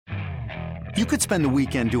You could spend the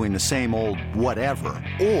weekend doing the same old whatever,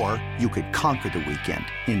 or you could conquer the weekend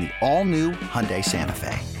in the all-new Hyundai Santa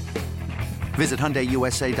Fe. Visit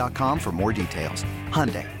HyundaiUSA.com for more details.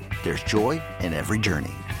 Hyundai, there's joy in every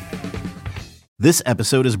journey. This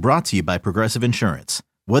episode is brought to you by Progressive Insurance.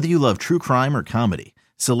 Whether you love true crime or comedy,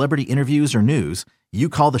 celebrity interviews or news, you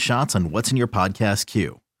call the shots on what's in your podcast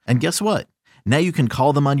queue. And guess what? Now you can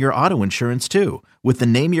call them on your auto insurance too with the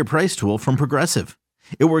Name Your Price tool from Progressive.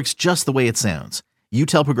 It works just the way it sounds. You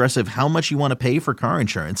tell Progressive how much you want to pay for car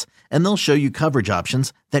insurance, and they'll show you coverage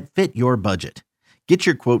options that fit your budget. Get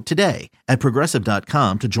your quote today at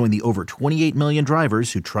Progressive.com to join the over 28 million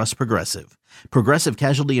drivers who trust Progressive. Progressive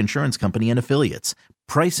Casualty Insurance Company and Affiliates.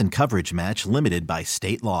 Price and coverage match limited by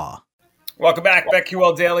state law. Welcome back.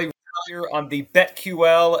 BetQL Daily here on the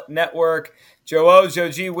BetQL Network. Joe O, Joe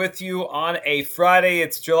G with you on a Friday.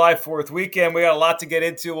 It's July 4th weekend. We got a lot to get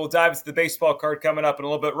into. We'll dive into the baseball card coming up in a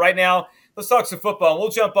little bit. Right now, let's talk some football. We'll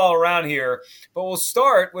jump all around here. But we'll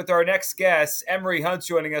start with our next guest, Emory Hunt,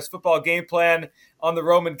 joining us, Football Game Plan on the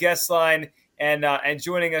Roman guest line, and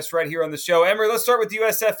joining us right here on the show. Emory, let's start with the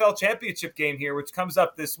USFL Championship game here, which comes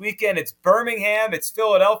up this weekend. It's Birmingham. It's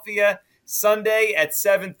Philadelphia, Sunday at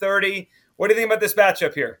 7:30. What do you think about this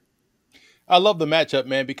matchup here? I love the matchup,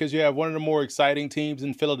 man, because you have one of the more exciting teams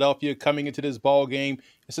in Philadelphia coming into this ball game.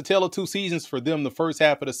 It's a tale of two seasons for them. The first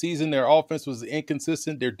half of the season, their offense was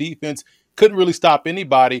inconsistent. Their defense couldn't really stop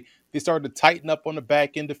anybody. They started to tighten up on the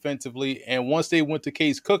back end defensively. And once they went to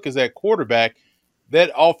Case Cook as that quarterback,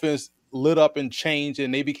 that offense lit up and changed,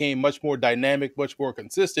 and they became much more dynamic, much more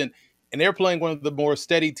consistent. And they're playing one of the more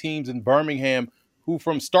steady teams in Birmingham, who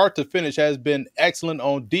from start to finish has been excellent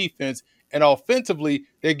on defense. And offensively,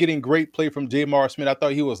 they're getting great play from J'Mar Smith. I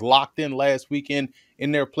thought he was locked in last weekend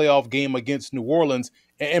in their playoff game against New Orleans.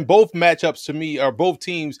 And both matchups to me are both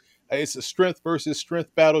teams. It's a strength versus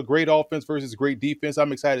strength battle, great offense versus great defense.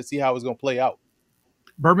 I'm excited to see how it's going to play out.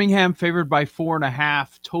 Birmingham favored by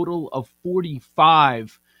 4.5, total of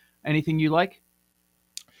 45. Anything you like?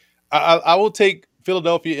 I will take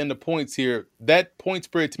Philadelphia in the points here. That point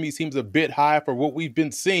spread to me seems a bit high for what we've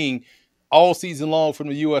been seeing all season long from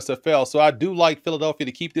the USFL. So I do like Philadelphia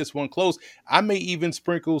to keep this one close. I may even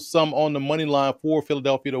sprinkle some on the money line for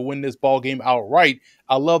Philadelphia to win this ball game outright.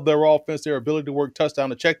 I love their offense, their ability to work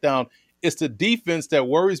touchdown to check down. It's the defense that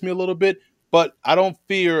worries me a little bit, but I don't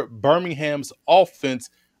fear Birmingham's offense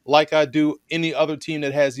like I do any other team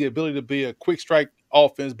that has the ability to be a quick strike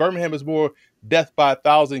offense. Birmingham is more death by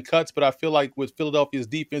 1,000 cuts, but I feel like with Philadelphia's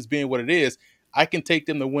defense being what it is, I can take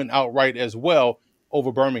them to win outright as well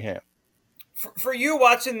over Birmingham. For you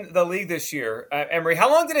watching the league this year, Emory,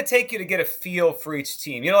 how long did it take you to get a feel for each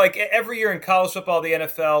team? You know, like every year in college football, the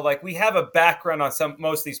NFL, like we have a background on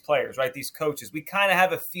most of these players, right? These coaches. We kind of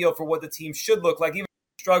have a feel for what the team should look like, even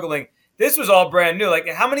struggling. This was all brand new. Like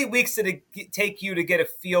how many weeks did it take you to get a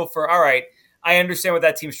feel for, all right, I understand what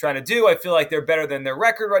that team's trying to do. I feel like they're better than their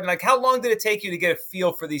record, right? Like how long did it take you to get a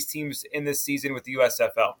feel for these teams in this season with the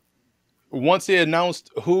USFL? Once they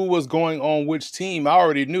announced who was going on which team, I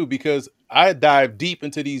already knew because I dive deep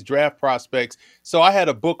into these draft prospects. So I had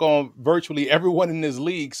a book on virtually everyone in this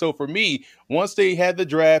league. So for me, once they had the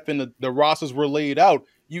draft and the rosters were laid out,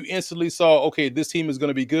 you instantly saw, okay, this team is going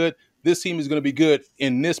to be good. This team is going to be good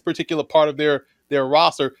in this particular part of their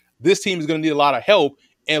roster. This team is going to need a lot of help.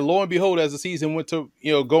 And lo and behold, as the season went to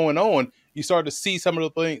going on, you started to see some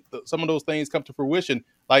of those things come to fruition.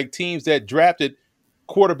 Like teams that drafted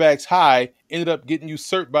quarterbacks high ended up getting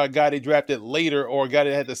usurped by a guy they drafted later or a guy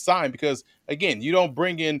that had to sign because, again, you don't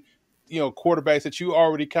bring in, quarterbacks that you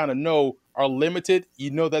already kind of know are limited.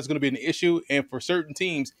 You know that's going to be an issue. And for certain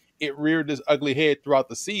teams, it reared this ugly head throughout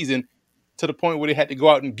the season to the point where they had to go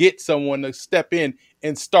out and get someone to step in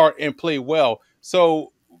and start and play well.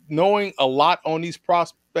 So knowing a lot on these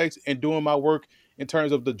prospects and doing my work in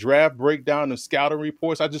terms of the draft breakdown and scouting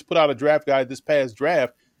reports, I just put out a draft guide this past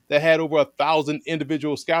draft that had over 1,000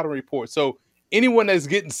 individual scouting reports. So anyone that's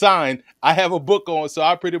getting signed, I have a book on. So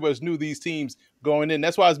I pretty much knew these teams going in.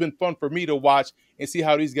 That's why it's been fun for me to watch and see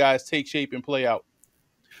how these guys take shape and play out.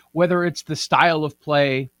 Whether it's the style of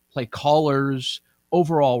play callers,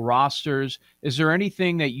 overall rosters, is there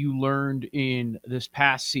anything that you learned in this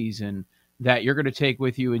past season that you're going to take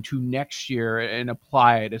with you into next year and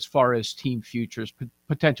apply it as far as team futures,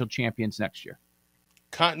 potential champions next year?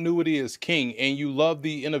 Continuity is king, and you love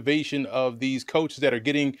the innovation of these coaches that are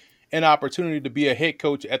getting an opportunity to be a head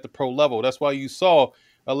coach at the pro level. That's why you saw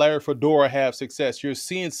Larry Fedora have success. You're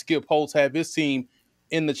seeing Skip Holtz have his team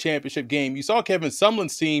in the championship game. You saw Kevin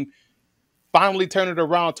Sumlin's team finally turn it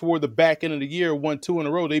around toward the back end of the year, won 2 in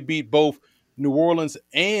a row. They beat both New Orleans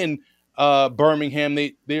and Birmingham.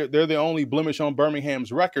 They're the only blemish on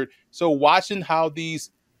Birmingham's record. So watching how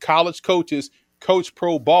these college coaches coach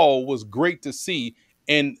pro ball was great to see.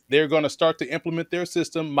 And they're going to start to implement their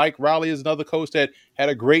system. Mike Riley is another coach that had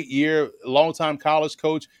a great year, longtime college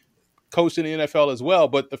coach, coached in the NFL as well.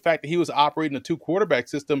 But the fact that he was operating a 2-quarterback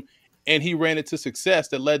system and he ran it to success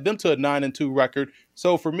that led them to a 9-2 record.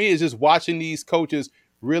 So for me, it's just watching these coaches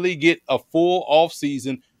really get a full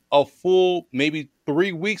offseason, a full maybe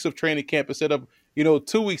 3 weeks of training camp instead of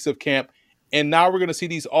 2 weeks of camp. And now we're going to see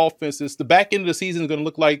these offenses. The back end of the season is going to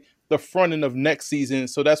look like the front end of next season.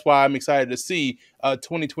 So that's why I'm excited to see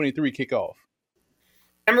 2023 kick off.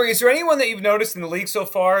 Emory, is there anyone that you've noticed in the league so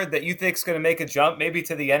far that you think is going to make a jump maybe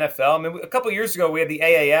to the NFL? I mean, a couple of years ago, we had the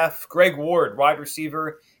AAF, Greg Ward, wide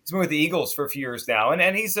receiver. He's been with the Eagles for a few years now.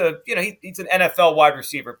 And he's he's an NFL wide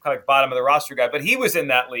receiver, kind of bottom of the roster guy, but he was in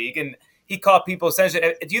that league and he caught people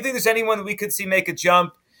essentially. Do you think there's anyone that we could see make a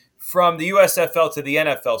jump from the USFL to the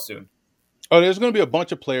NFL soon? Oh, there's going to be a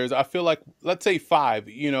bunch of players. I feel like, let's say 5,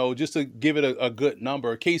 just to give it a good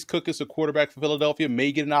number. Case Cookus, a quarterback for Philadelphia,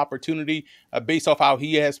 may get an opportunity based off how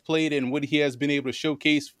he has played and what he has been able to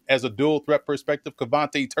showcase as a dual threat perspective.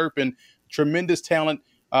 Kevontae Turpin, tremendous talent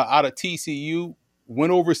out of TCU,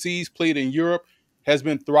 went overseas, played in Europe, has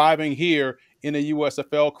been thriving here in the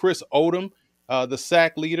USFL. Chris Odom, the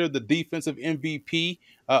sack leader, the defensive MVP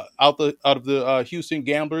out of the Houston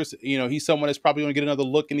Gamblers. He's someone that's probably going to get another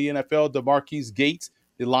look in the NFL. DeMarquise Gates,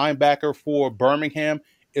 the linebacker for Birmingham,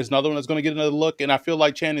 is another one that's going to get another look. And I feel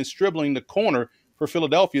like Channing Stribling, the corner for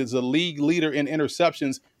Philadelphia, is the league leader in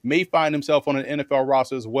interceptions, may find himself on an NFL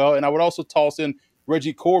roster as well. And I would also toss in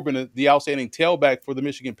Reggie Corbin, the outstanding tailback for the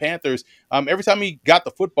Michigan Panthers. Every time he got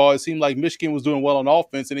the football, it seemed like Michigan was doing well on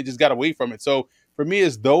offense, and it just got away from it. So for me,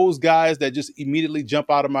 it's those guys that just immediately jump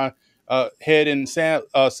out of my head. And Sal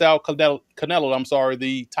Cannello,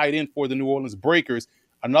 the tight end for the New Orleans Breakers,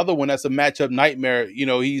 another one that's a matchup nightmare.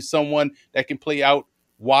 He's someone that can play out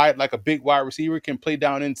wide like a big wide receiver, can play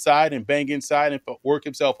down inside and bang inside and work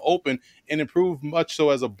himself open and improve much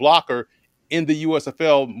so as a blocker in the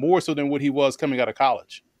USFL, more so than what he was coming out of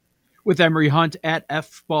college. With Emory Hunt at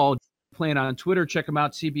FBall playing on Twitter, check him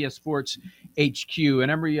out, CBS Sports HQ.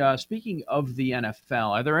 And Emory, speaking of the NFL,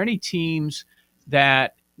 are there any teams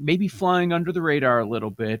that may be flying under the radar a little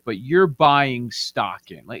bit, but you're buying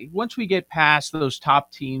stock in? Like, once we get past those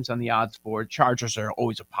top teams on the odds board, Chargers are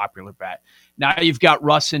always a popular bet. Now you've got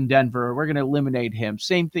Russ in Denver. We're going to eliminate him.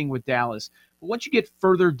 Same thing with Dallas. But once you get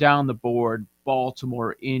further down the board,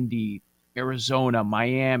 Baltimore, Indy, Arizona,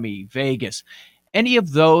 Miami, Vegas, any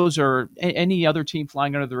of those or any other team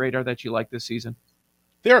flying under the radar that you like this season?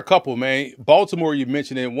 There are a couple, man. Baltimore, you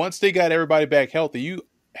mentioned it. Once they got everybody back healthy, you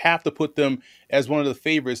have to put them as one of the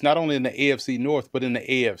favorites, not only in the AFC North, but in the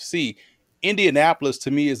AFC. Indianapolis, to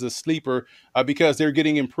me, is a sleeper because they're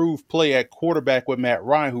getting improved play at quarterback with Matt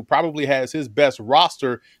Ryan, who probably has his best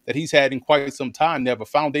roster that he's had in quite some time. They have a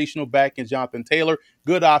foundational back in Jonathan Taylor,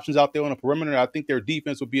 good options out there on the perimeter. I think their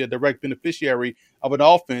defense will be a direct beneficiary of an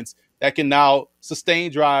offense that can now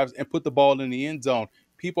sustain drives and put the ball in the end zone.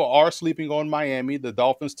 People are sleeping on Miami. The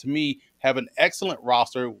Dolphins, to me, have an excellent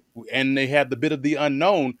roster, and they have the bit of the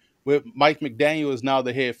unknown with Mike McDaniel is now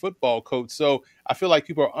the head football coach. So I feel like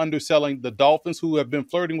people are underselling the Dolphins, who have been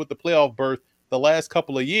flirting with the playoff berth the last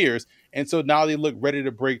couple of years. And so now they look ready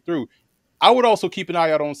to break through. I would also keep an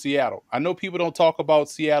eye out on Seattle. I know people don't talk about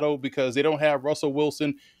Seattle because they don't have Russell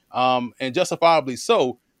Wilson, and justifiably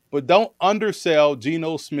so, but don't undersell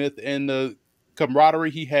Geno Smith and the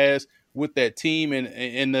camaraderie he has with that team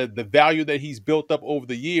and the value that he's built up over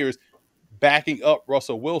the years backing up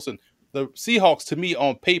Russell Wilson. The Seahawks, to me,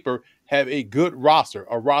 on paper, have a good roster,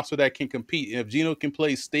 a roster that can compete. And if Geno can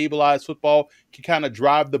play stabilized football, can kind of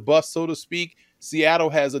drive the bus, so to speak, Seattle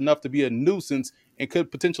has enough to be a nuisance and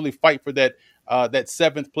could potentially fight for that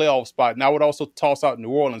 7th playoff spot. And I would also toss out New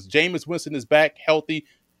Orleans. Jameis Winston is back healthy.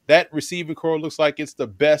 That receiving core looks like it's the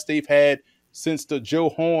best they've had since the Joe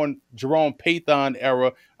Horn, Jerome Pathon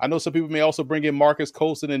era. I know some people may also bring in Marcus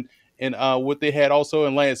Colston and what they had also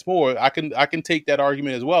in Lance Moore. I can take that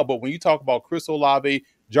argument as well. But when you talk about Chris Olave,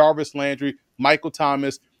 Jarvis Landry, Michael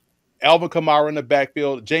Thomas, Alvin Kamara in the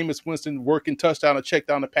backfield, Jameis Winston working touchdown and check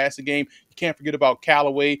down the passing game. You can't forget about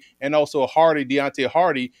Callaway and also Deontay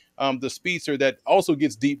Hardy, the speedster that also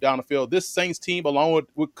gets deep down the field. This Saints team, along with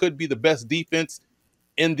what could be the best defense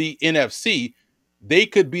in the NFC, they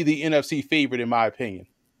could be the NFC favorite in my opinion.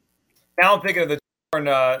 Now I'm thinking of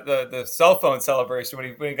the cell phone celebration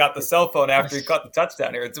when he got the cell phone after he caught the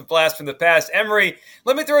touchdown here. It's a blast from the past. Emory,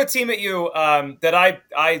 let me throw a team at you that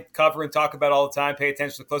I cover and talk about all the time, pay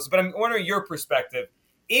attention to closely, but I'm wondering your perspective.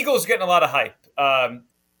 Eagles getting a lot of hype.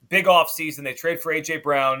 big offseason. They trade for A.J.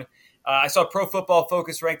 Brown. I saw Pro Football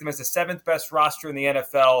Focus rank them as the 7th best roster in the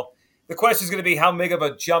NFL. The question is going to be, how big of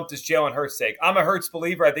a jump does Jalen Hurts take? I'm a Hurts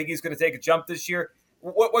believer. I think he's going to take a jump this year.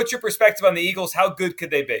 What's your perspective on the Eagles? How good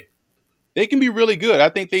could they be? They can be really good. I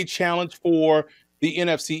think they challenge for the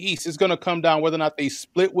NFC East. It's going to come down whether or not they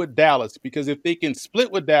split with Dallas, because if they can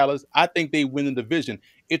split with Dallas, I think they win the division.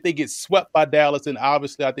 If they get swept by Dallas, then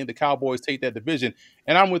obviously I think the Cowboys take that division.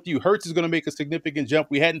 And I'm with you. Hurts is going to make a significant jump.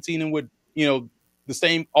 We hadn't seen him with, the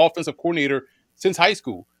same offensive coordinator since high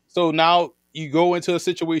school. So now you go into a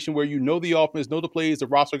situation where you know the offense, know the plays, the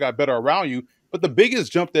roster got better around you. But the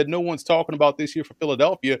biggest jump that no one's talking about this year for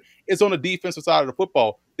Philadelphia is on the defensive side of the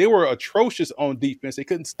football. They were atrocious on defense. They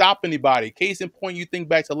couldn't stop anybody. Case in point, you think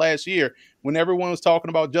back to last year when everyone was talking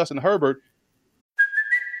about Justin Herbert.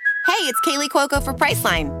 Hey, it's Kaylee Cuoco for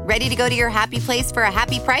Priceline. Ready to go to your happy place for a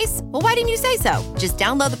happy price? Well, why didn't you say so? Just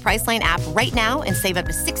download the Priceline app right now and save up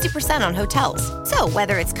to 60% on hotels. So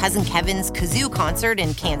whether it's Cousin Kevin's Kazoo Concert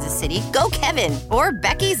in Kansas City, go Kevin, or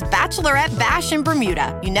Becky's Bachelorette Bash in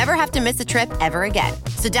Bermuda, you never have to miss a trip ever again.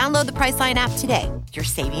 So download the Priceline app today. Your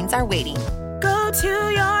savings are waiting. Go to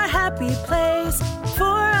your happy place for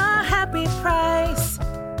a happy price.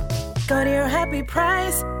 Go to your happy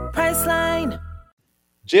price, Priceline.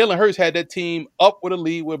 Jalen Hurts had that team up with a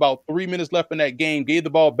lead with about 3 minutes left in that game, gave the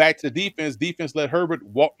ball back to the defense. Defense let Herbert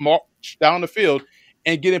march down the field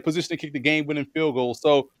and get in position to kick the game-winning field goal.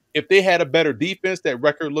 So if they had a better defense, that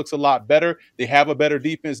record looks a lot better. They have a better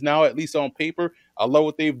defense now, at least on paper. I love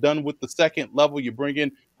what they've done with the second level. You bring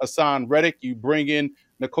in Hassan Reddick. You bring in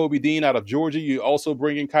Nakobe Dean out of Georgia. You also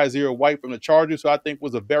bring in Kaiser White from the Chargers, who I think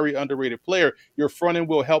was a very underrated player. Your front end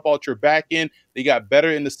will help out your back end. They got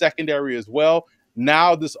better in the secondary as well.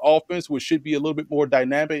 Now this offense, which should be a little bit more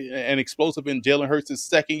dynamic and explosive in Jalen Hurts'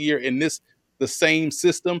 second year in the same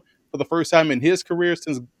system for the first time in his career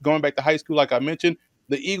since going back to high school, like I mentioned,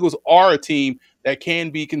 the Eagles are a team that can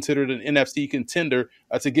be considered an NFC contender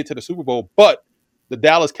to get to the Super Bowl. But the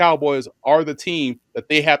Dallas Cowboys are the team that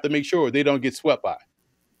they have to make sure they don't get swept by.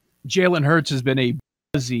 Jalen Hurts has been a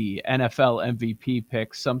buzzy NFL MVP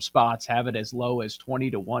pick. Some spots have it as low as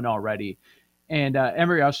 20-1 already. And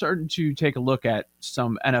Emery, I was starting to take a look at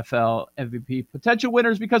some NFL MVP potential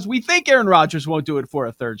winners because we think Aaron Rodgers won't do it for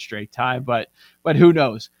a third straight time, but who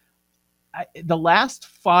knows? The last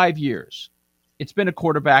 5 years, it's been a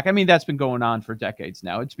quarterback. I mean, that's been going on for decades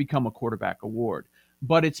now. It's become a quarterback award,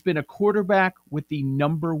 but it's been a quarterback with the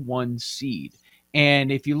number one seed.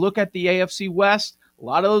 And if you look at the AFC West, a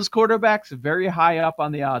lot of those quarterbacks are very high up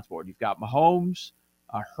on the odds board. You've got Mahomes,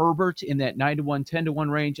 Herbert in that 9-1,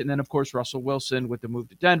 10-1 range, and then, of course, Russell Wilson with the move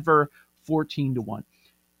to Denver, 14-1.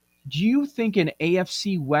 Do you think an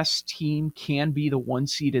AFC West team can be the one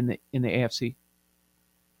seed in the AFC?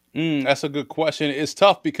 That's a good question. It's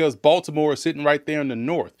tough because Baltimore is sitting right there in the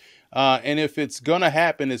north. And if it's going to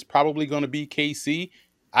happen, it's probably going to be KC.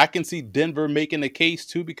 I can see Denver making the case,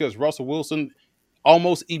 too, because Russell Wilson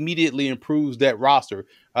almost immediately improves that roster.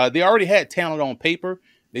 They already had talent on paper.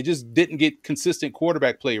 They just didn't get consistent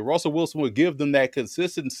quarterback play. Russell Wilson would give them that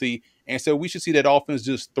consistency, and so we should see that offense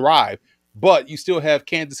just thrive. But you still have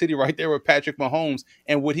Kansas City right there with Patrick Mahomes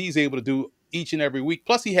and what he's able to do each and every week.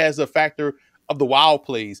 Plus, he has the factor of the wild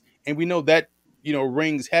plays, and we know that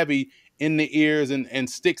rings heavy in the ears and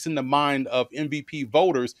sticks in the mind of MVP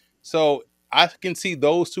voters. So I can see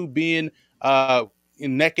those two being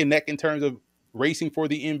neck and neck in terms of racing for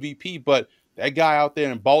the MVP. But that guy out there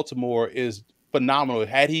in Baltimore is phenomenal.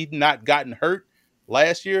 Had he not gotten hurt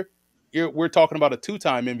last year, we're talking about a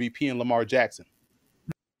two-time MVP in Lamar Jackson.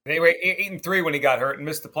 They were 8-3 when he got hurt and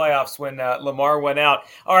missed the playoffs when Lamar went out.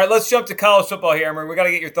 All right, let's jump to college football here, Emery. We got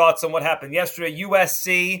to get your thoughts on what happened yesterday.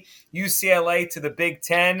 USC, UCLA to the Big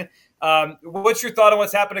Ten. What's your thought on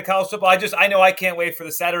what's happened to college football? I know I can't wait for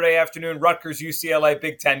the Saturday afternoon Rutgers UCLA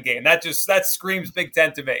Big Ten game. That screams Big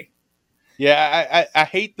Ten to me. Yeah, I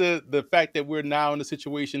hate the fact that we're now in a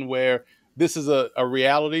situation where this is a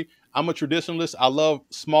reality. I'm a traditionalist. I love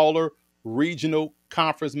smaller regional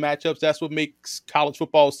conference matchups. That's what makes college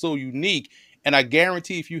football so unique. And I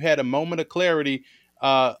guarantee if you had a moment of clarity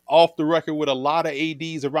off the record with a lot of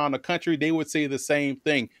ADs around the country, they would say the same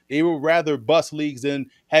thing. They would rather bus leagues than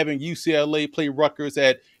having UCLA play Rutgers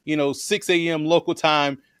at 6 a.m. local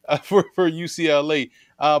time for UCLA.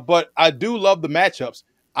 But I do love the matchups.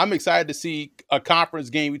 I'm excited to see a conference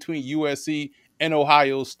game between USC and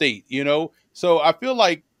Ohio State, So I feel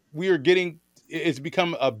like it's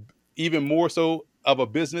become even more so of a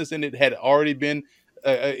business than it had already been.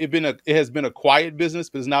 It has been a quiet business,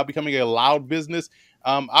 but it's now becoming a loud business.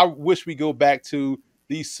 I wish we go back to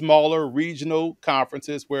these smaller regional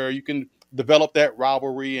conferences where you can develop that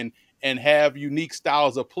rivalry and have unique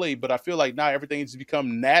styles of play. But I feel like now everything has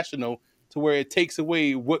become national to where it takes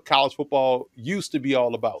away what college football used to be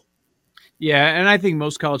all about. Yeah, and I think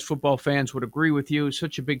most college football fans would agree with you.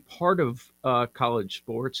 Such a big part of college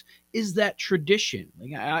sports is that tradition.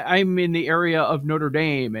 Like I'm in the area of Notre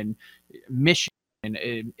Dame and Michigan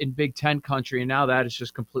in Big Ten country, and now that is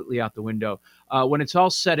just completely out the window. When it's all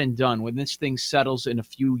said and done, when this thing settles in a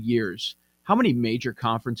few years, how many major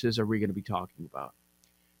conferences are we going to be talking about?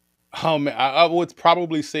 I would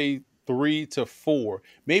probably say 3 to 4,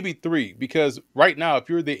 maybe 3, because right now, if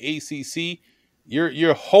you're the ACC,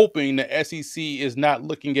 you're hoping the SEC is not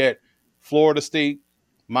looking at Florida State,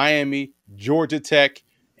 Miami, Georgia Tech,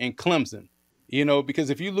 and Clemson. Because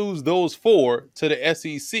if you lose those 4 to the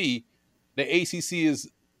SEC, the ACC is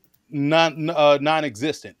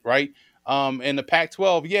non-existent, right? And the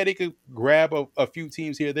Pac-12, yeah, they could grab a few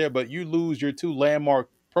teams here or there, but you lose your 2 landmark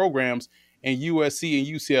programs and USC and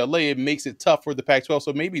UCLA, it makes it tough for the Pac-12.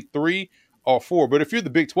 So maybe 3 or 4. But if you're the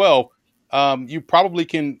Big 12, you probably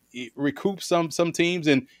can recoup some teams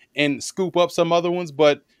and scoop up some other ones.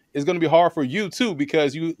 But it's going to be hard for you too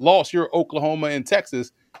because you lost your Oklahoma and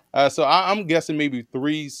Texas. So I'm guessing maybe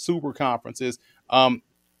 3 super conferences. An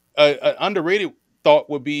underrated thought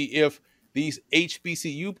would be if these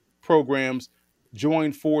HBCU programs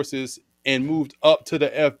joined forces and moved up to the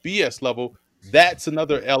FBS level. That's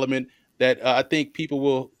another element that I think people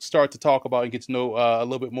will start to talk about and get to know a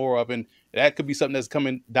little bit more of. And that could be something that's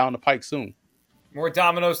coming down the pike soon. More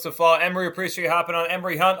dominoes to fall. Emery, appreciate you hopping on.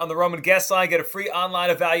 Emery Hunt on the Roman guest line. Get a free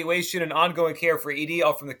online evaluation and ongoing care for ED,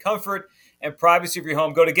 all from the comfort and privacy of your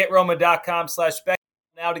home. Go to GetRoman.com/BetQL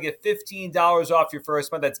now to get $15 off your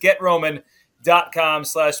first month. That's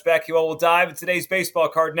GetRoman.com/BetQL. We'll dive into today's baseball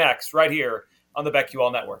card next, right here on the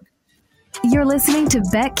BetQL Network. You're listening to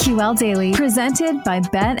BetQL Daily, presented by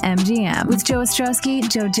BetMGM, with Joe Ostrowski,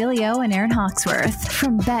 Joe Giglio, and Aaron Hawksworth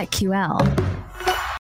from BetQL.